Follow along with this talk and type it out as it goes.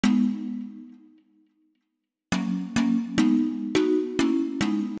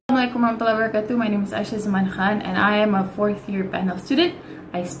Assalamualaikum warahmatullahi wabarakatuh. My name is Aisha Zaman Khan and I am a 4th year panel student.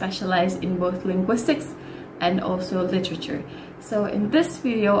 I specialize in both linguistics and also literature. So in this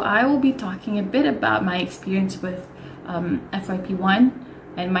video, I will be talking a bit about my experience with FYP1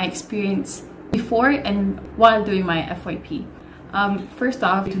 and my experience before and while doing my FYP. First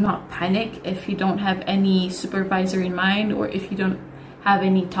off, do not panic if you don't have any supervisor in mind or if you don't have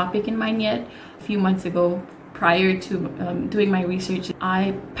any topic in mind yet. A few months ago, prior to doing my research,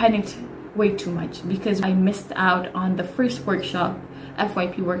 I panicked way too much because I missed out on the first workshop,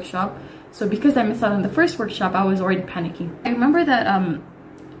 FYP workshop. So because I missed out on the first workshop, I was already panicking. I remember that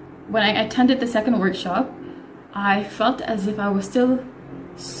when I attended the second workshop, I felt as if I was still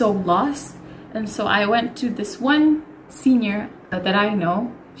so lost. And so I went to this one senior that I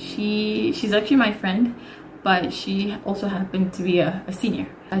know. She's actually my friend, but she also happened to be a senior.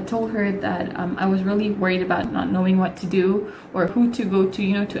 I told her that I was really worried about not knowing what to do or who to go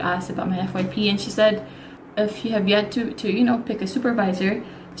to, to ask about my FYP. And she said, if you have yet to pick a supervisor,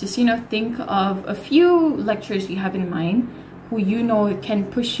 just, think of a few lecturers you have in mind who can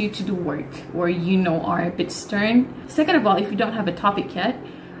push you to do work or are a bit stern. Second of all, if you don't have a topic yet,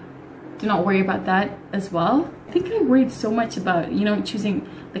 do not worry about that as well. I think I worried so much about, choosing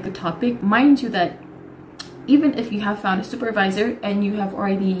like a topic. Mind you that even if you have found a supervisor and you have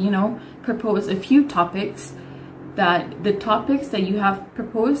already, proposed a few topics, that the topics that you have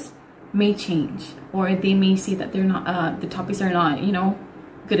proposed may change, or they may say that they're not, the topics are not,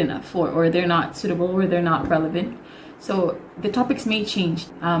 good enough, or they're not suitable, or they're not relevant. So the topics may change.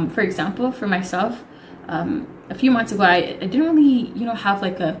 For example, for myself, a few months ago, I didn't really, have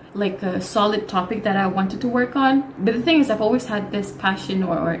like a solid topic that I wanted to work on. But the thing is, I've always had this passion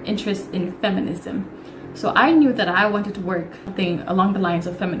or interest in feminism. So I knew that I wanted to work something along the lines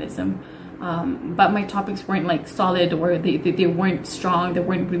of feminism, but my topics weren't like solid, or they weren't strong, they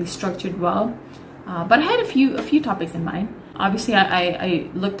weren't really structured well. But I had a few topics in mind. Obviously, I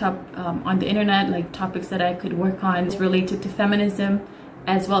looked up on the internet like topics that I could work on related to feminism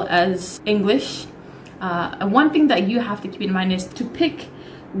as well as English. And one thing that you have to keep in mind is to pick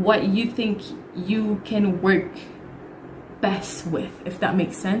what you think you can work best with, if that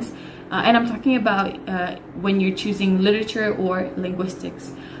makes sense. And I'm talking about when you're choosing literature or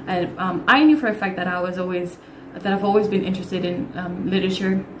linguistics. And I knew for a fact that I've always been interested in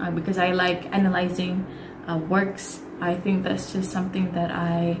literature because I like analyzing works. I think that's just something that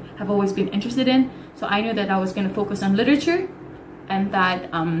I have always been interested in. So I knew that I was going to focus on literature, and that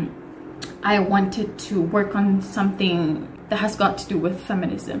I wanted to work on something that has got to do with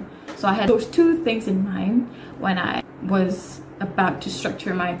feminism. So I had those two things in mind when I was about to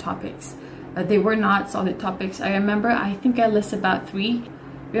structure my topics. They were not solid topics. I remember, I think I listed about 3.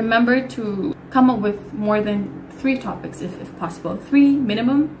 Remember to come up with more than 3 topics if possible. 3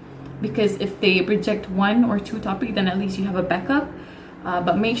 minimum, because if they reject 1 or 2 topics, then at least you have a backup.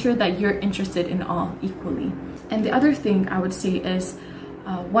 But make sure that you're interested in all equally. And the other thing I would say is,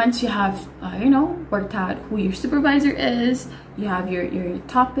 once you have worked out who your supervisor is, you have your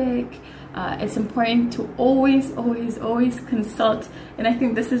topic, it's important to always consult. And I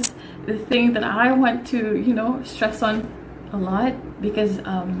think this is the thing that I want to stress on a lot, because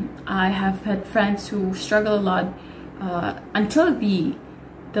I have had friends who struggle a lot until the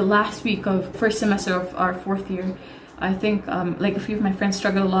last week of first semester of our 4th year. I think like a few of my friends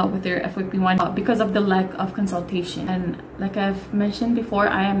struggle a lot with their FYP1 because of the lack of consultation. And like I've mentioned before,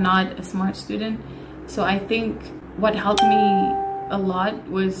 I am not a smart student. So I think what helped me a lot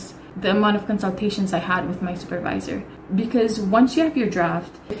was the amount of consultations I had with my supervisor. Because once you have your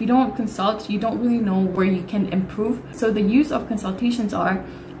draft, if you don't consult, you don't really know where you can improve. So the use of consultations are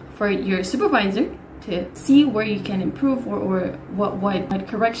for your supervisor to see where you can improve, or what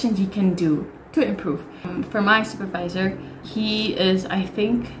corrections you can do to improve. For my supervisor, he is, I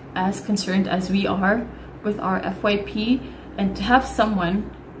think, as concerned as we are with our FYP, and to have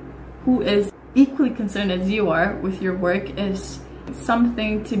someone who is equally concerned as you are with your work is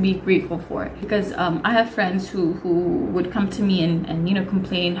something to be grateful for. Because I have friends who would come to me and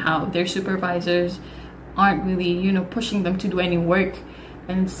complain how their supervisors aren't really pushing them to do any work.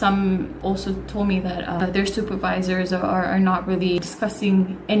 And some also told me that their supervisors are not really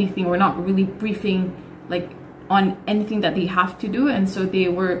discussing anything, or not really briefing like on anything that they have to do, and so they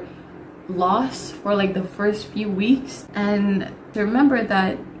were lost for like the first few weeks. And to remember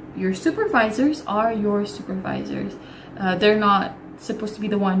that your supervisors are your supervisors. They're not supposed to be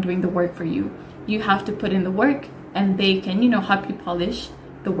the one doing the work for you. You have to put in the work, and they can help you polish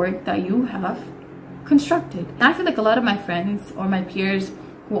the work that you have constructed. And I feel like a lot of my friends or my peers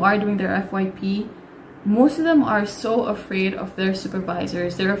who are doing their FYP most of them are so afraid of their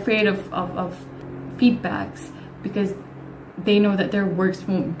supervisors. They're afraid of feedbacks because they know that their works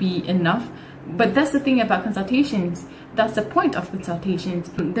won't be enough. But that's the thing about consultations. That's the point of consultations.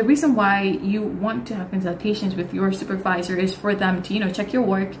 The reason why you want to have consultations with your supervisor is for them to, you know, check your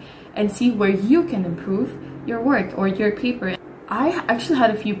work and see where you can improve your work or your paper. I actually had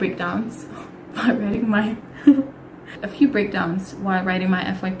a few breakdowns while writing my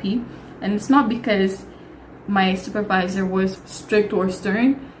FYP, and it's not because my supervisor was strict or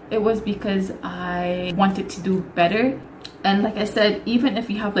stern. It was because I wanted to do better. And like I said, even if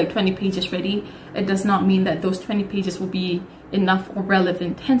you have like 20 pages ready, it does not mean that those 20 pages will be enough or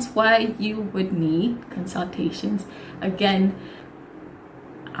relevant. Hence why you would need consultations. Again,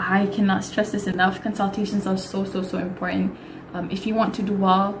 I cannot stress this enough. Consultations are so important. If you want to do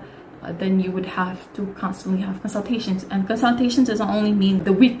well, then you would have to constantly have consultations. And consultations doesn't only mean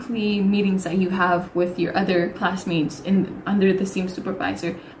the weekly meetings that you have with your other classmates under the same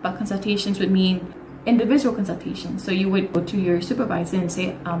supervisor, but consultations would mean individual consultations. So you would go to your supervisor and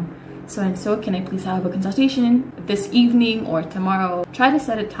say, so and so, can I please have a consultation this evening or tomorrow? Try to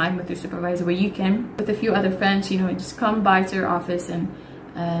set a time with your supervisor where you can, with a few other friends, you know, just come by to your office and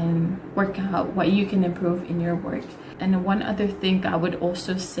work out what you can improve in your work. And one other thing I would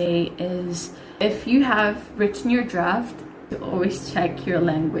also say is, if you have written your draft, to always check your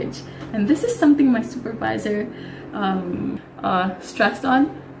language. And this is something my supervisor stressed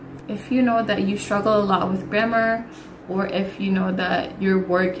on. If you know that you struggle a lot with grammar, or if you know that your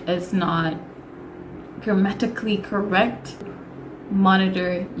work is not grammatically correct,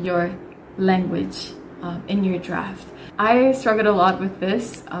 monitor your language in your draft. I struggled a lot with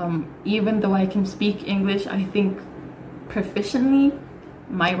this. Even though I can speak English, I think proficiently,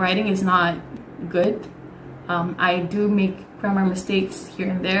 my writing is not good. I do make grammar mistakes here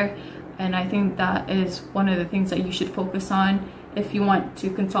and there, and I think that is one of the things that you should focus on. If you want to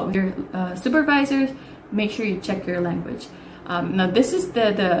consult with your supervisors, make sure you check your language. Now this is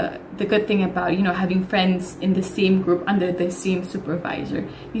the good thing about, you know, having friends in the same group under the same supervisor.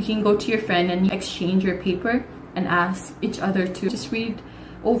 You can go to your friend and you exchange your paper and ask each other to just read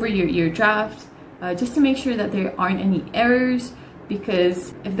over your draft, just to make sure that there aren't any errors.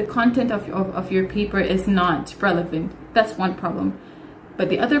 Because if the content of your paper is not relevant, that's one problem. But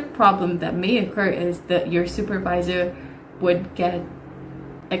the other problem that may occur is that your supervisor would get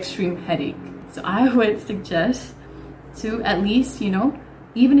extreme headache. So I would suggest to at least, you know,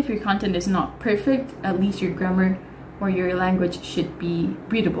 even if your content is not perfect, at least your grammar or your language should be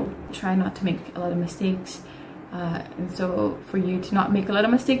readable. Try not to make a lot of mistakes. And so for you to not make a lot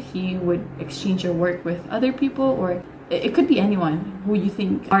of mistakes, you would exchange your work with other people, or it could be anyone who you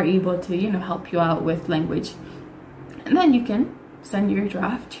think are able to, you know, help you out with language. And then you can send your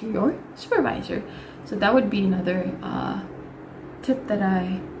draft to your supervisor. So that would be another tip that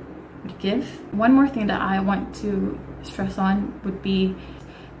I would give. One more thing that I want to stress on would be,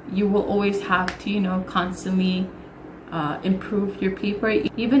 you will always have to, you know, constantly improve your paper.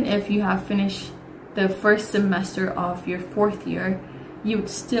 Even if you have finished the first semester of your fourth year, you would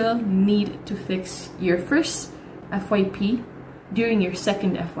still need to fix your first FYP during your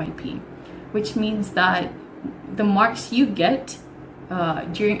second FYP, which means that the marks you get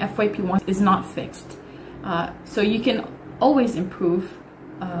during FYP 1 is not fixed. So you can always improve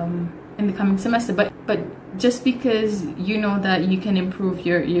in the coming semester, but just because you know that you can improve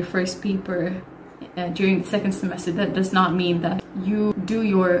your first paper during the second semester, that does not mean that you do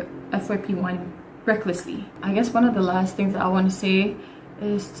your FYP 1 recklessly. I guess one of the last things that I want to say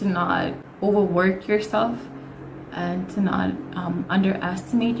is to not overwork yourself and to not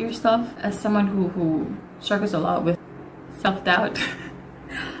underestimate yourself. As someone who struggles a lot with self-doubt,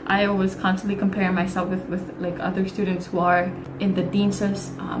 I always constantly compare myself with like other students who are in the Dean's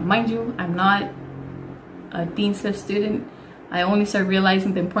List. Mind you, I'm not a Dean's List student. I only started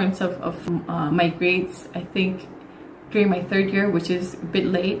realizing the importance of my grades, I think, during my third year, which is a bit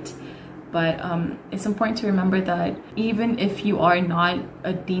late. But it's important to remember that even if you are not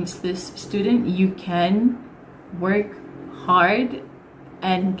a Dean's List student, you can work hard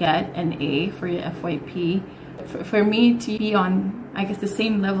and get an A for your FYP. For me to be on, I guess, the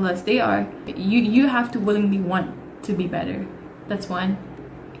same level as they are, you have to willingly want to be better. That's one.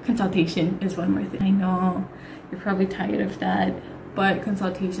 Consultation is one more thing. I know you're probably tired of that, but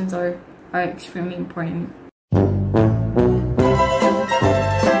consultations are extremely important.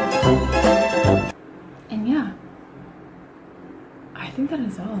 And yeah, I think that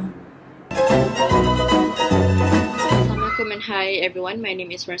is all. Assalamualaikum and Hi everyone, my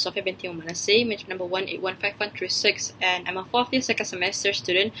name is Sofia binti Manaseh, match number 1815136, and I'm a 4th year second semester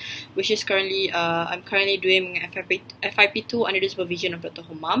student, which is I'm currently doing FIP2 under the supervision of Dr.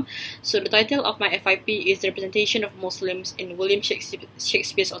 Humam. So the title of my FIP is the representation of Muslims in William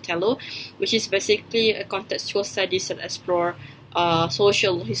Shakespeare's Othello, which is basically a contextual studies that explore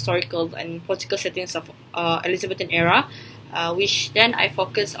social, historical, and political settings of Elizabethan era. Which then I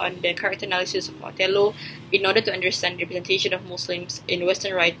focus on the character analysis of Othello in order to understand the representation of Muslims in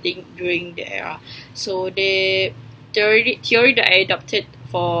Western writing during the era. So the theory that I adopted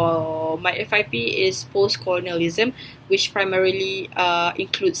for my FIP is post-colonialism, which primarily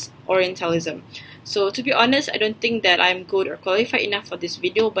includes Orientalism. So to be honest, I don't think that I'm good or qualified enough for this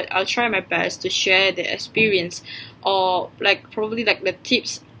video, but I'll try my best to share the experience or probably the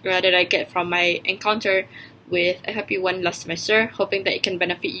tips that I get from my encounter with FIP1 last semester, hoping that it can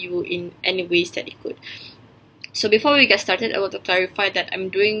benefit you in any ways that it could. So before we get started, I want to clarify that I'm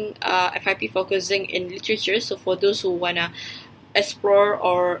doing FIP focusing in literature. So for those who wanna explore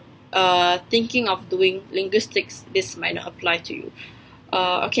or thinking of doing linguistics, this might not apply to you.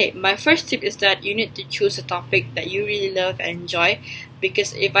 Okay, my first tip is that you need to choose a topic that you really love and enjoy,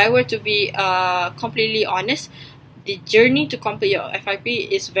 because if I were to be completely honest, the journey to complete your FIP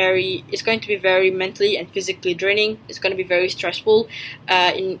is going to be very mentally and physically draining. It's going to be very stressful.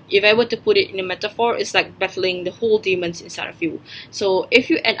 If I were to put it in a metaphor, it's like battling the whole demons inside of you. So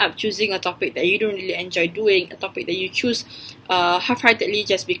if you end up choosing a topic that you don't really enjoy doing, a topic that you choose half-heartedly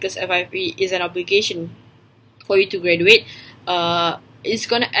just because FIP is an obligation for you to graduate, it's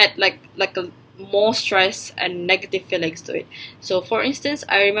gonna add more stress and negative feelings to it. So for instance,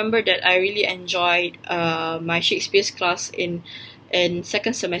 I remember that I really enjoyed my Shakespeare's class in my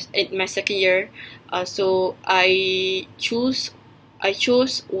second year. So I chose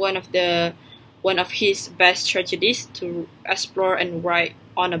one of his best tragedies to explore and write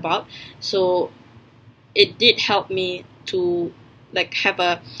on about. So it did help me to have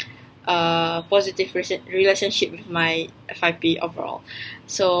a positive relationship with my FIP overall.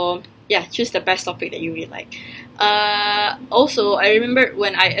 So yeah, choose the best topic that you really like. Also, I remember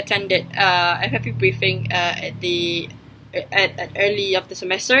when I attended FIP briefing at early of the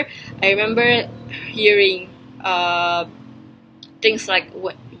semester, I remember hearing things like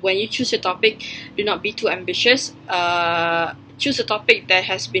when you choose a topic, do not be too ambitious. Choose a topic that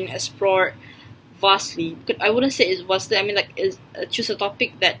has been explored vastly. I wouldn't say it's vastly. I mean, choose a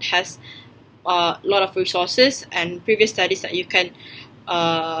topic that has a lot of resources and previous studies that you can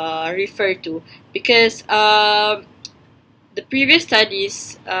refer to, because the previous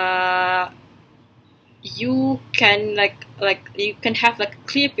studies you can you can have a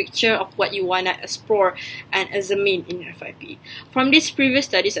clear picture of what you wanna explore and examine in your FIP. From these previous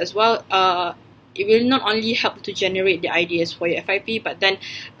studies as well, it will not only help to generate the ideas for your FIP, but then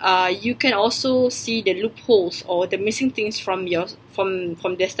you can also see the loopholes or the missing things from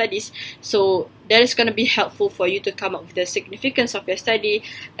their studies. So that is going to be helpful for you to come up with the significance of your study,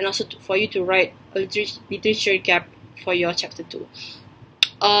 and also for you to write a literature gap for your chapter 2.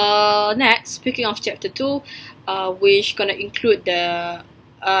 Next, speaking of chapter 2, which gonna include the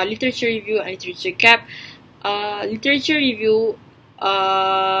literature review and literature gap. Literature review,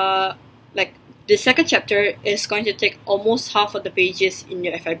 the second chapter is going to take almost half of the pages in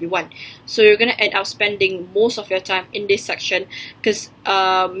your FIP1. So you're going to end up spending most of your time in this section,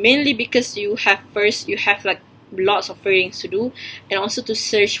 mainly because you have lots of readings to do, and also to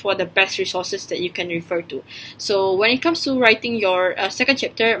search for the best resources that you can refer to. So when it comes to writing your second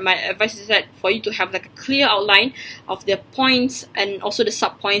chapter, my advice is that for you to have a clear outline of the points and also the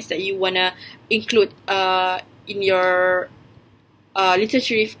sub-points that you want to include in your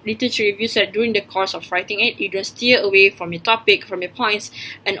literature review, so that during the course of writing it, you don't steer away from your topic, from your points,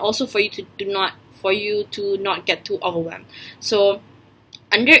 and also for you to not get too overwhelmed. So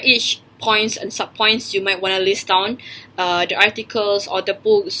under each points and sub-points, you might want to list down the articles or the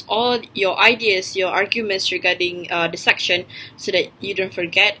books or your ideas, your arguments regarding the section, so that you don't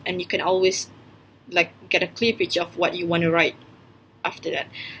forget, and you can always get a clear picture of what you want to write after that.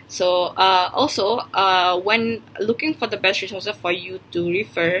 So also when looking for the best resources for you to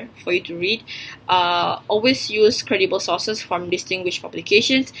refer, for you to read, always use credible sources from distinguished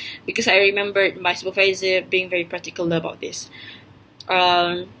publications, because I remember my supervisor being very particular about this.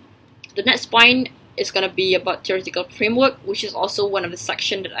 The next point is going to be about theoretical framework, which is also one of the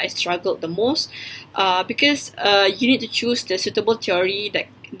sections that I struggled the most, because you need to choose the suitable theory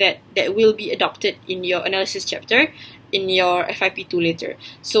that will be adopted in your analysis chapter in your FIP2 later.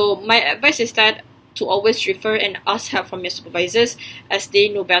 So my advice is that to always refer and ask help from your supervisors, as they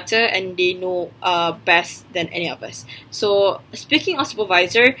know better and they know best than any of us. So speaking of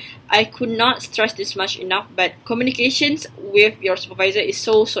supervisor, I could not stress this much enough, but communications with your supervisor is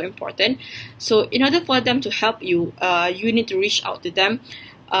so important. So in order for them to help you, you need to reach out to them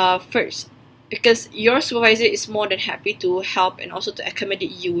first, because your supervisor is more than happy to help and also to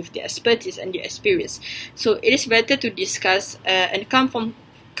accommodate you with their expertise and their experience. So it is better to discuss and come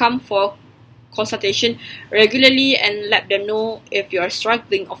for consultation regularly and let them know if you are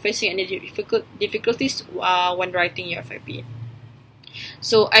struggling or facing any difficulties when writing your FYP.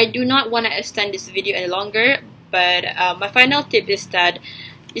 So I do not want to extend this video any longer, but my final tip is that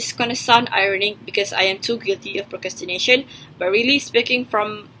it's gonna sound ironic because I am too guilty of procrastination, but really speaking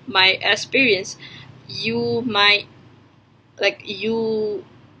from my experience, you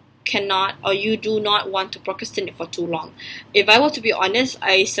cannot or you do not want to procrastinate for too long. If I were to be honest,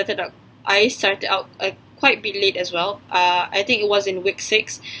 I started out quite a bit late as well. I think it was in week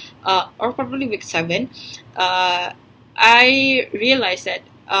 6 or probably week 7. I realized that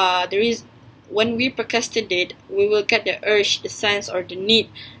when we procrastinate, we will get the urge, the sense, or the need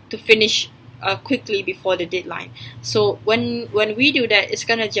to finish quickly before the deadline. So when we do that, it's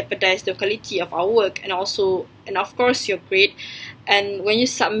gonna jeopardize the quality of our work and of course your grade. And when you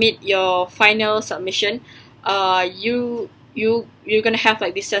submit your final submission, you're gonna have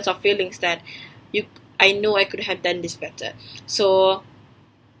like this sense of feelings that I know I could have done this better. So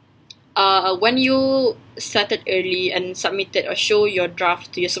when you started early and submitted or show your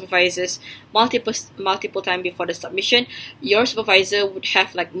draft to your supervisors multiple times before the submission, your supervisor would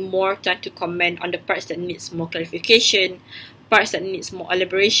have like more time to comment on the parts that needs more clarification, parts that needs more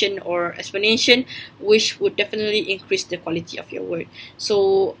elaboration or explanation, which would definitely increase the quality of your work.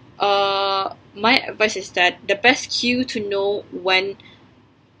 So my advice is that the best cue to know when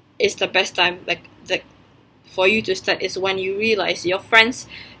is the best time for you to start is when you realize your friends,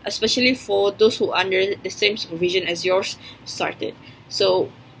 especially for those who are under the same supervision as yours, started. So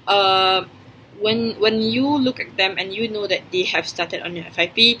when you look at them and you know that they have started on your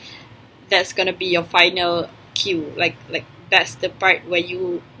FYP, that's gonna be your final cue. Like that's the part where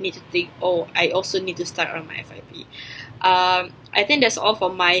you need to think, oh, I also need to start on my FYP. I think that's all for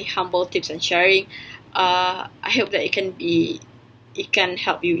my humble tips and sharing. I hope that it can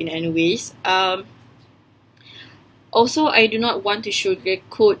help you in any ways. Also, I do not want to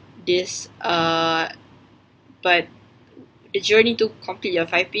sugarcoat this, but the journey to complete your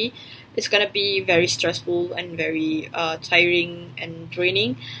FYP is gonna be very stressful and very tiring and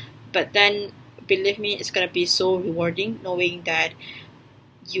draining. But then, believe me, it's gonna be so rewarding knowing that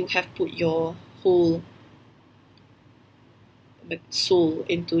you have put your whole soul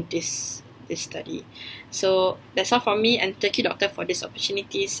into this study. So that's all from me, and thank you, doctor, for these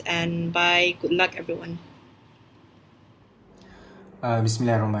opportunities, and bye. Good luck, everyone.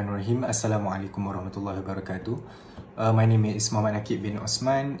 Bismillahirrahmanirrahim. Assalamualaikum warahmatullahi wabarakatuh. My name is Muhammad Nakib bin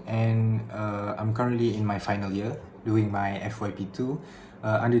Osman, and I'm currently in my final year doing my FYP2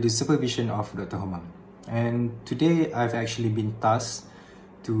 under the supervision of Dr. Homam. And today I've actually been tasked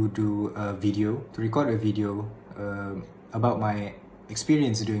to record a video about my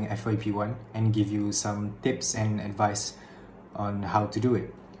experience doing FYP1 and give you some tips and advice on how to do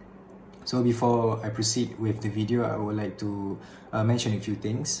it. So before I proceed with the video, I would like to mention a few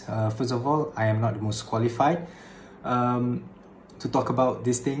things. First of all, I am not the most qualified to talk about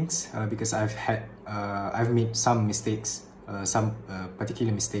these things because I've made some mistakes, some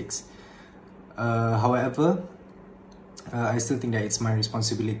particular mistakes. However, I still think that it's my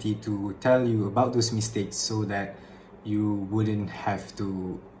responsibility to tell you about those mistakes so that you wouldn't have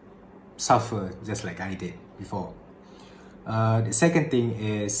to suffer just like I did before. The second thing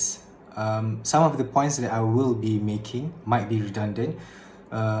is, some of the points that I will be making might be redundant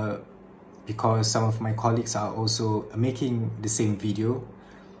because some of my colleagues are also making the same video,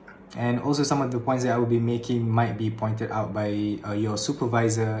 and also some of the points that I will be making might be pointed out by your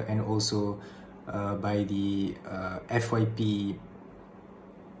supervisor and also by the FYP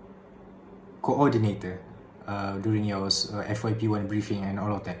coordinator during your FYP1 briefing and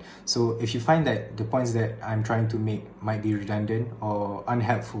all of that. So if you find that the points that I'm trying to make might be redundant or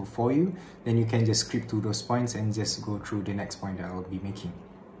unhelpful for you, then you can just skip to those points and just go through the next point that I'll be making.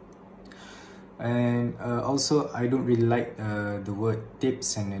 And also, I don't really like the word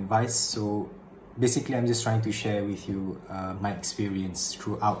tips and advice, so basically I'm just trying to share with you my experience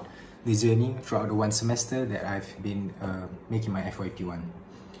throughout the journey, throughout the one semester that I've been making my FYP1.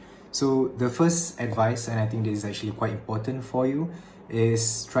 So the first advice, and I think this is actually quite important for you,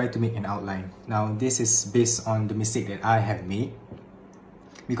 is try to make an outline. Now this is based on the mistake that I have made.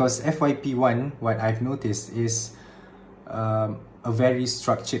 Because FYP1, what I've noticed is a very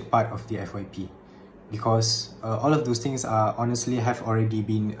structured part of the FYP, because all of those things are honestly have already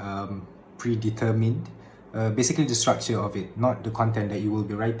been predetermined. Basically the structure of it, not the content that you will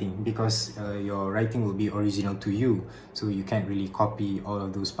be writing, because your writing will be original to you, so you can't really copy all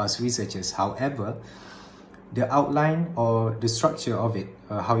of those past researches. However, the outline or the structure of it,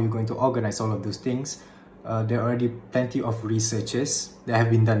 how you're going to organize all of those things, there are already plenty of researches that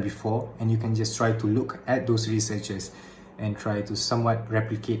have been done before, and you can just try to look at those researches and try to somewhat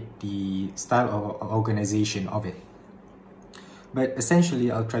replicate the style of organization of it. But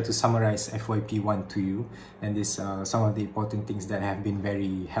essentially, I'll try to summarize FYP1 to you, and these are some of the important things that have been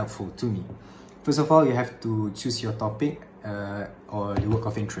very helpful to me. First of all, you have to choose your topic or the work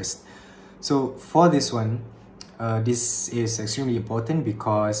of interest. So for this one, this is extremely important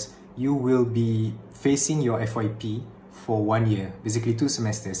because you will be facing your FYP for 1 year, basically 2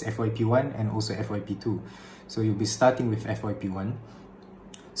 semesters, FYP1 and also FYP2. So you'll be starting with FYP1.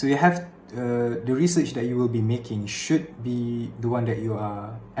 So you have the research that you will be making should be the one that you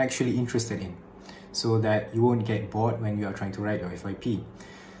are actually interested in, so that you won't get bored when you are trying to write your FYP.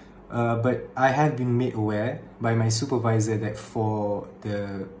 But I have been made aware by my supervisor that for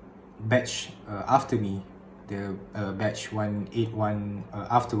the batch after me, the batch 181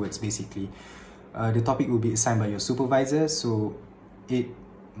 afterwards, basically, the topic will be assigned by your supervisor, so it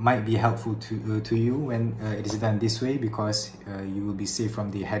might be helpful to you when it is done this way, because you will be safe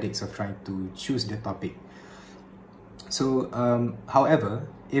from the headaches of trying to choose the topic. So however,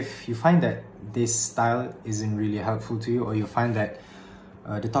 if you find that this style isn't really helpful to you, or you find that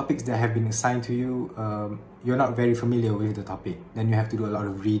the topics that have been assigned to you, you're not very familiar with the topic, then you have to do a lot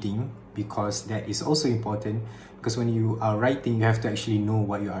of reading, because that is also important, because when you are writing, you have to actually know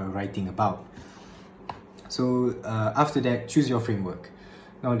what you are writing about. So after that, choose your framework.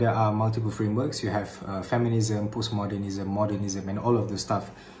 Now there are multiple frameworks. You have feminism, postmodernism, modernism, and all of the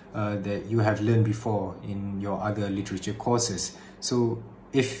stuff that you have learned before in your other literature courses. So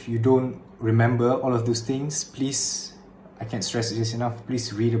if you don't remember all of those things, please, I can't stress this enough,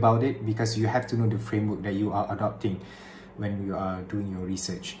 please read about it, because you have to know the framework that you are adopting when you are doing your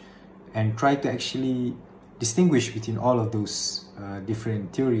research. And try to actually distinguish between all of those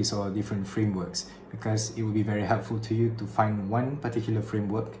different theories or different frameworks, because it will be very helpful to you to find one particular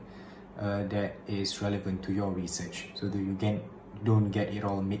framework that is relevant to your research, so that you don't get it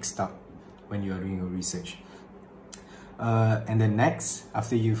all mixed up when you are doing your research. And then next,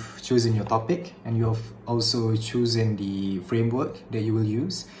 after you've chosen your topic and you've also chosen the framework that you will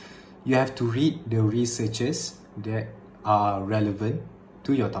use, you have to read the researches that are relevant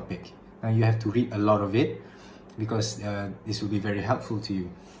to your topic. Now you have to read a lot of it, because this will be very helpful to you.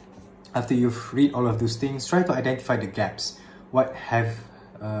 After you've read all of those things, try to identify the gaps. What have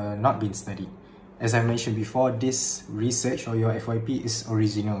not been studied? As I mentioned before, this research or your FYP is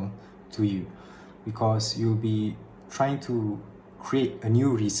original to you, because you'll be trying to create a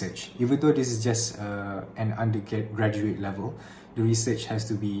new research. Even though this is just an undergraduate level, the research has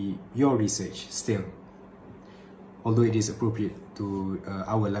to be your research still, although it is appropriate to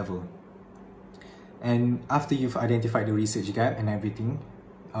our level. And after you've identified the research gap and everything,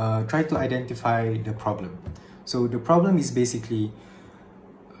 try to identify the problem. So the problem is basically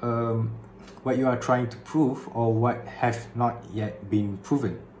what you are trying to prove, or what have not yet been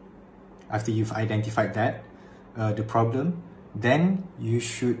proven. After you've identified that, the problem, then you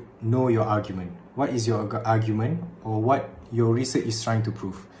should know your argument. What is your argument, or what your research is trying to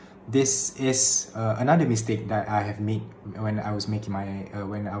prove? This is another mistake that I have made when I was making my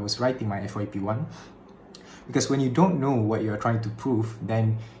when I was writing my FYP1, because when you don't know what you are trying to prove,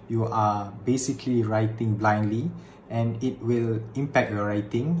 then you are basically writing blindly, and it will impact your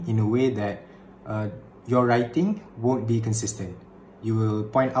writing in a way that your writing won't be consistent. You will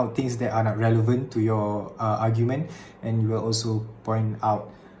point out things that are not relevant to your argument, and you will also point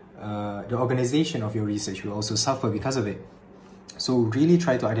out the organization of your research will also suffer because of it. So really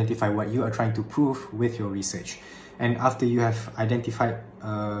try to identify what you are trying to prove with your research. And after you have identified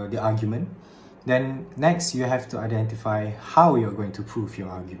the argument, then next you have to identify how you're going to prove your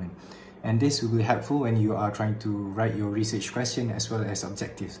argument. And this will be helpful when you are trying to write your research question as well as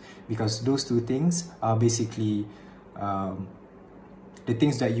objectives, because those two things are basically the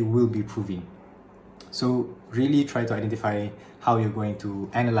things that you will be proving. So really try to identify how you're going to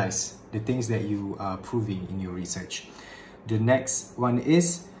analyze the things that you are proving in your research. The next one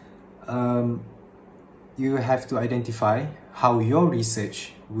is you have to identify how your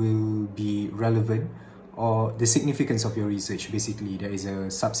research will be relevant, or the significance of your research. Basically, there is a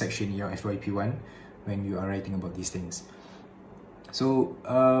subsection in your FYP1 when you are writing about these things. So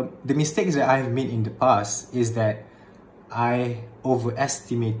the mistakes that I've made in the past is that I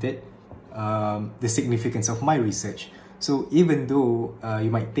overestimated the significance of my research. So even though you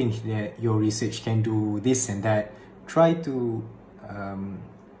might think that your research can do this and that, try to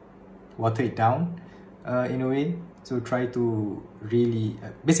water it down in a way. So try to really,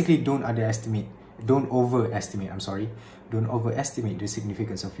 basically don't overestimate the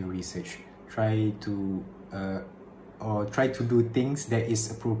significance of your research. Try to do things that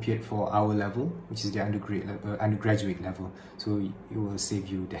is appropriate for our level, which is the undergraduate level. So it will save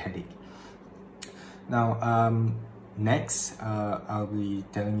you the headache. Now, next, I'll be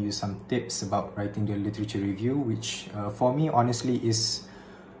telling you some tips about writing the literature review, which for me, honestly, is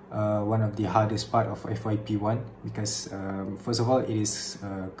one of the hardest part of FYP1 because first of all, it is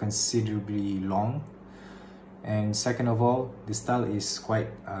considerably long, and second of all, the style is quite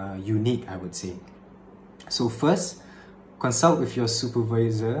unique, I would say. So first, consult with your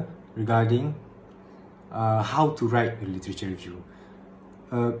supervisor regarding how to write a literature review.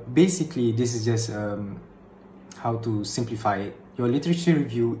 Basically, this is just how to simplify it. Your literature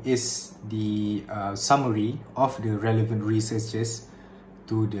review is the summary of the relevant researches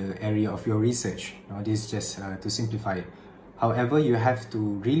to the area of your research. Now, this is just to simplify it. However, you have to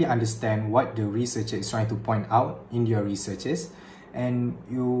really understand what the researcher is trying to point out in your researches, and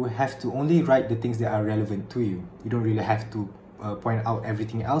you have to only write the things that are relevant to you. You don't really have to point out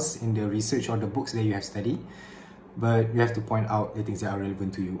everything else in the research or the books that you have studied, but you have to point out the things that are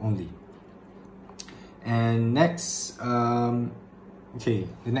relevant to you only. And next, the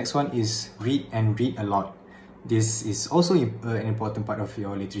next one is read a lot. This is also an important part of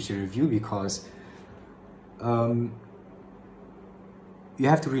your literature review because you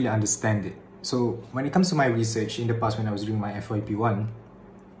have to really understand it. So when it comes to my research in the past, when I was doing my FYP1,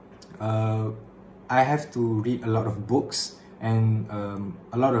 I have to read a lot of books, and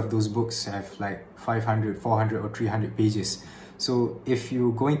a lot of those books have like 500, 400 or 300 pages. So if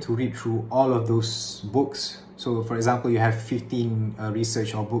you're going to read through all of those books, so for example, you have 15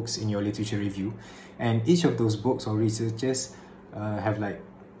 research or books in your literature review, and each of those books or researches have like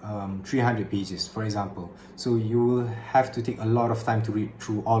 300 pages, for example. So you will have to take a lot of time to read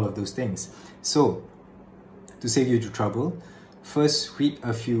through all of those things. So to save you the trouble, first read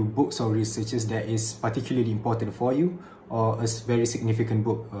a few books or researches that is particularly important for you, or a very significant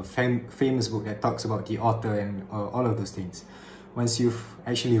book, a famous book that talks about the author and all of those things. Once you've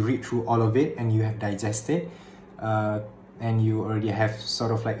actually read through all of it and you have digested, and you already have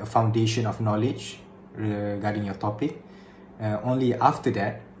sort of like a foundation of knowledge regarding your topic, only after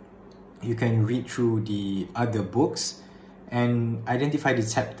that you can read through the other books and identify the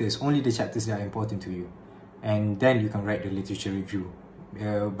chapters, only the chapters that are important to you, and then you can write the literature review.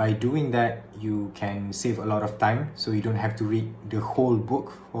 By doing that, you can save a lot of time, so you don't have to read the whole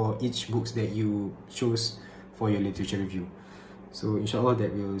book for each books that you chose for your literature review. So inshallah,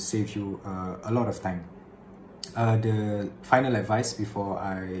 that will save you a lot of time. The final advice before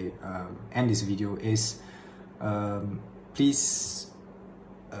I end this video is please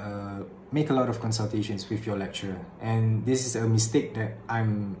make a lot of consultations with your lecturer. And this is a mistake that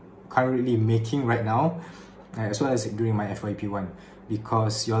I'm currently making right now, as well as during my FYP1,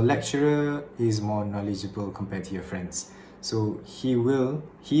 because your lecturer is more knowledgeable compared to your friends. So he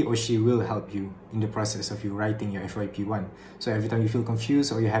or she will help you in the process of you writing your FYP1. So every time you feel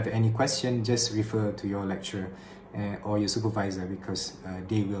confused or you have any question, just refer to your lecturer or your supervisor, because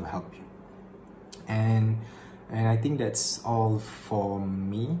they will help you. And I think that's all for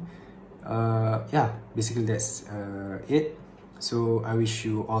me. Yeah, basically that's it. So I wish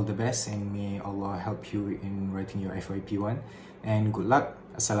you all the best, and may Allah help you in writing your FYP1, and good luck.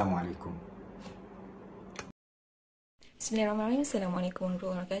 Assalamualaikum. Bismillahirrahmanirrahim. Assalamualaikum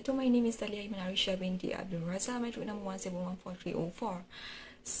warahmatullahi wabarakatuh. My name is Talia Iman Arisha binti Abdul Raza, metric number 1714304.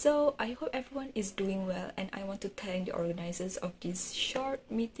 So I hope everyone is doing well, and I want to thank the organizers of this short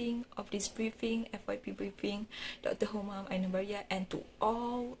meeting, of this briefing, FYP briefing, Dr. Homam and Nabaria, and to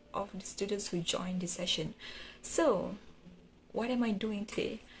all of the students who joined this session. So what am I doing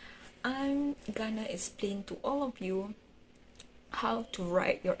today? I'm gonna explain to all of you how to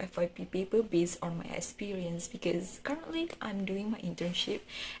write your FYP paper based on my experience, because currently I'm doing my internship,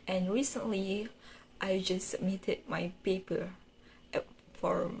 and recently I just submitted my paper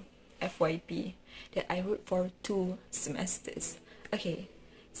for FYP that I wrote for 2 semesters. Okay,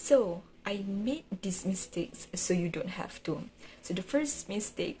 so I made these mistakes so you don't have to. So the first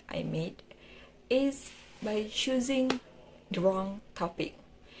mistake I made is by choosing the wrong topic,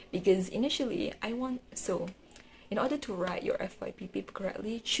 because initially in order to write your FYP paper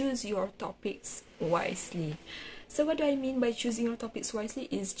correctly, choose your topics wisely. So what do I mean by choosing your topics wisely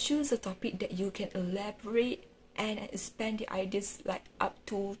is choose a topic that you can elaborate and expand the ideas like up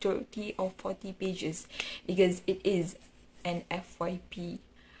to 30 or 40 pages, because it is an FYP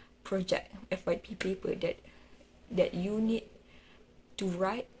project, FYP paper that you need to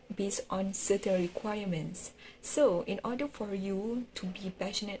write based on certain requirements. So in order for you to be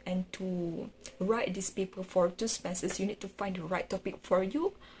passionate and to write this paper for 2 semesters, you need to find the right topic for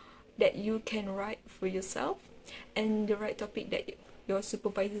you that you can write for yourself, and the right topic that your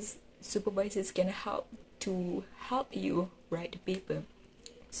supervisors can help you write the paper.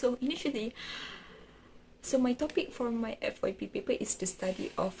 So initially, my topic for my FYP paper is the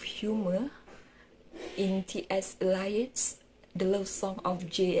study of humor in T.S. Eliot's The Love Song of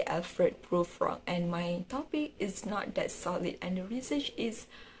J. Alfred Prufrock, and my topic is not that solid, and the research is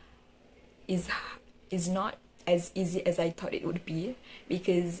not as easy as I thought it would be,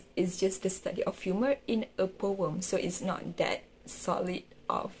 because it's just the study of humor in a poem, so it's not that solid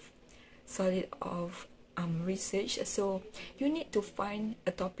of research. So you need to find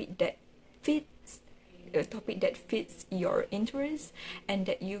a topic that fits your interest, and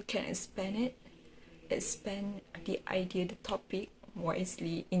that you can expand the idea, the topic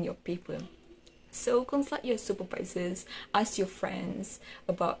wisely in your paper. So consult your supervisors, ask your friends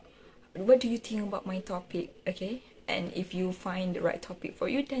about what do you think about my topic, okay? And if you find the right topic for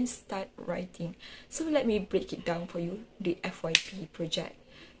you, then start writing. So let me break it down for you, the FYP project.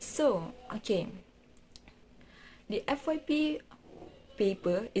 So, okay, the FYP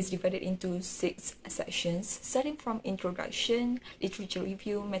paper is divided into 6 sections, starting from introduction, literature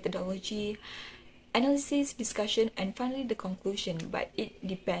review, methodology, analysis, discussion, and finally the conclusion. But it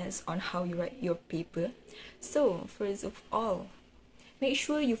depends on how you write your paper. So first of all, make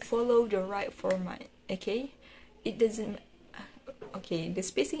sure you follow the right format, okay? It doesn't, okay, the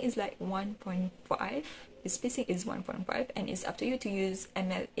spacing is like 1.5. The spacing is 1.5, and it's up to you to use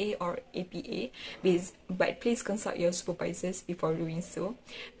MLA or APA, but please consult your supervisors before doing so.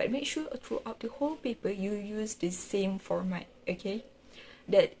 But make sure throughout the whole paper you use the same format, okay?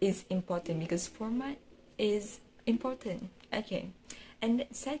 That is important, because format is important, okay? And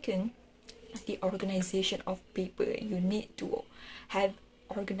second, the organization of paper. You need to have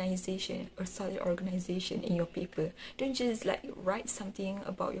organization, or solid organization in your paper. Don't just like write something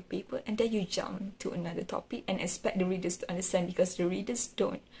about your paper and then you jump to another topic and expect the readers to understand, because the readers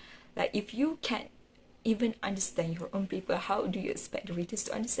don't. Like, if you can't even understand your own paper, how do you expect the readers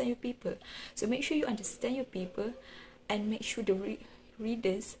to understand your paper? So make sure you understand your paper, and make sure the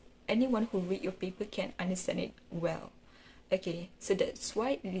readers, anyone who read your paper, can understand it well. Okay, so that's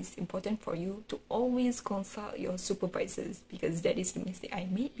why it is important for you to always consult your supervisors, because that is the mistake I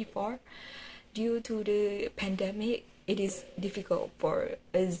made before. Due to the pandemic, it is difficult for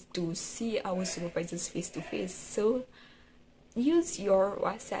us to see our supervisors face to face. So use your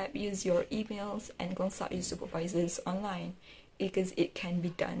WhatsApp, use your emails, and consult your supervisors online, because it can be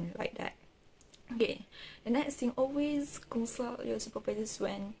done like that. Okay, the next thing, always consult your supervisors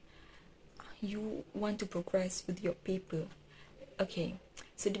when you want to progress with your paper. Okay,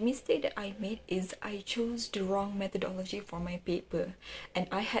 so the mistake that I made is I chose the wrong methodology for my paper, and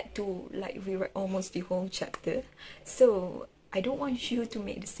I had to like rewrite almost the whole chapter. So I don't want you to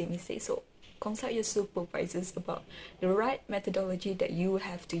make the same mistake. So consult your supervisors about the right methodology that you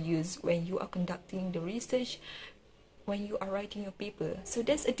have to use when you are conducting the research, when you are writing your paper. So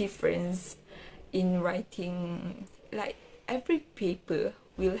there's a difference in writing. Like, every paper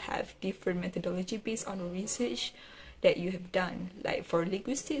will have different methodology based on the research that you have done. Like for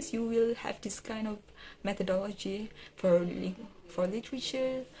linguistics, you will have this kind of methodology. For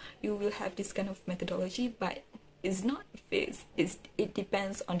literature, you will have this kind of methodology, but it's not fixed. It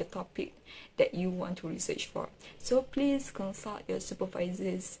depends on the topic that you want to research for. So please consult your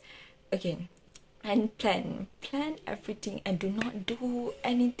supervisors again, and plan everything, and do not do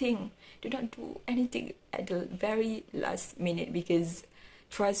anything at the very last minute, because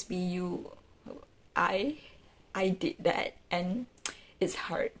trust me, I did that, and it's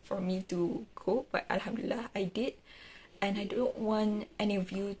hard for me to cope, but alhamdulillah I did, and I don't want any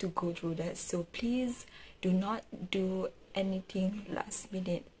of you to go through that. So please do not do anything last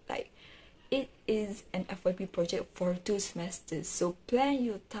minute. Like, it is an FYP project for 2 semesters, so plan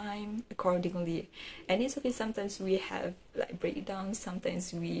your time accordingly. And it's okay, sometimes we have like breakdowns,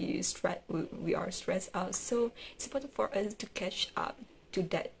 sometimes we are stressed out, so it's important for us to catch up to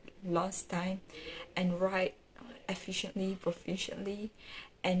that lost time and write efficiently, proficiently.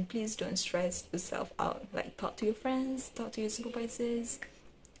 And please don't stress yourself out. Like, talk to your friends, talk to your supervisors,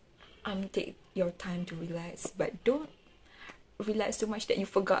 take your time to relax, but don't relax too much that you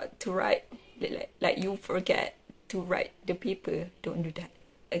forgot to write, like you forget to write the paper, don't do that.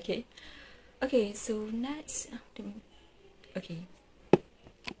 Okay. Okay, so next,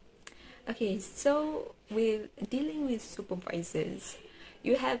 so with dealing with supervisors,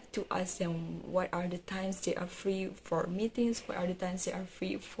 you have to ask them what are the times they are free for meetings, what are the times they are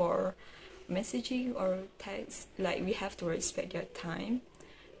free for messaging or text. Like, we have to respect their time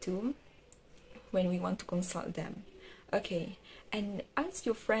too when we want to consult them. Okay, and ask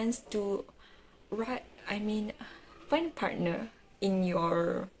your friends to find a partner in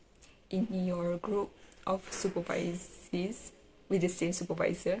your group of supervisors with the same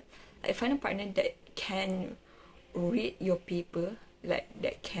supervisor. Like, find a partner that can read your paper, like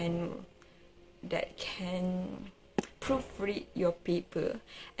that can proofread your paper,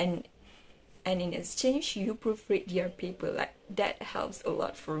 and in exchange you proofread their paper. Like, that helps a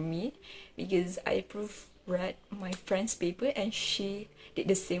lot for me, because I proofread my friend's paper and she did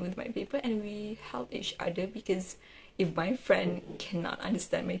the same with my paper, and we help each other, because if my friend cannot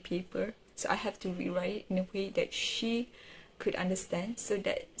understand my paper, so I have to rewrite it in a way that she could understand. So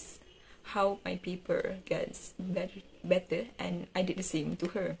that's how my paper gets better, and I did the same to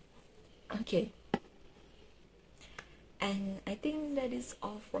her. Okay, and I think that is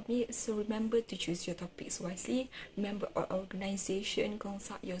all for me. So remember to choose your topics wisely. Remember our organization,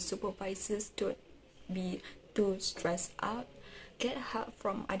 consult your supervisors, don't be too stressed out. Get help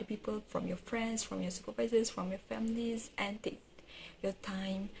from other people, from your friends, from your supervisors, from your families, and take your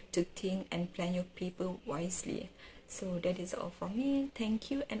time to think and plan your paper wisely. So that is all from me.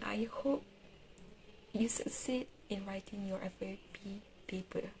 Thank you, and I hope you succeed in writing your FYP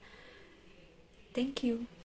paper. Thank you.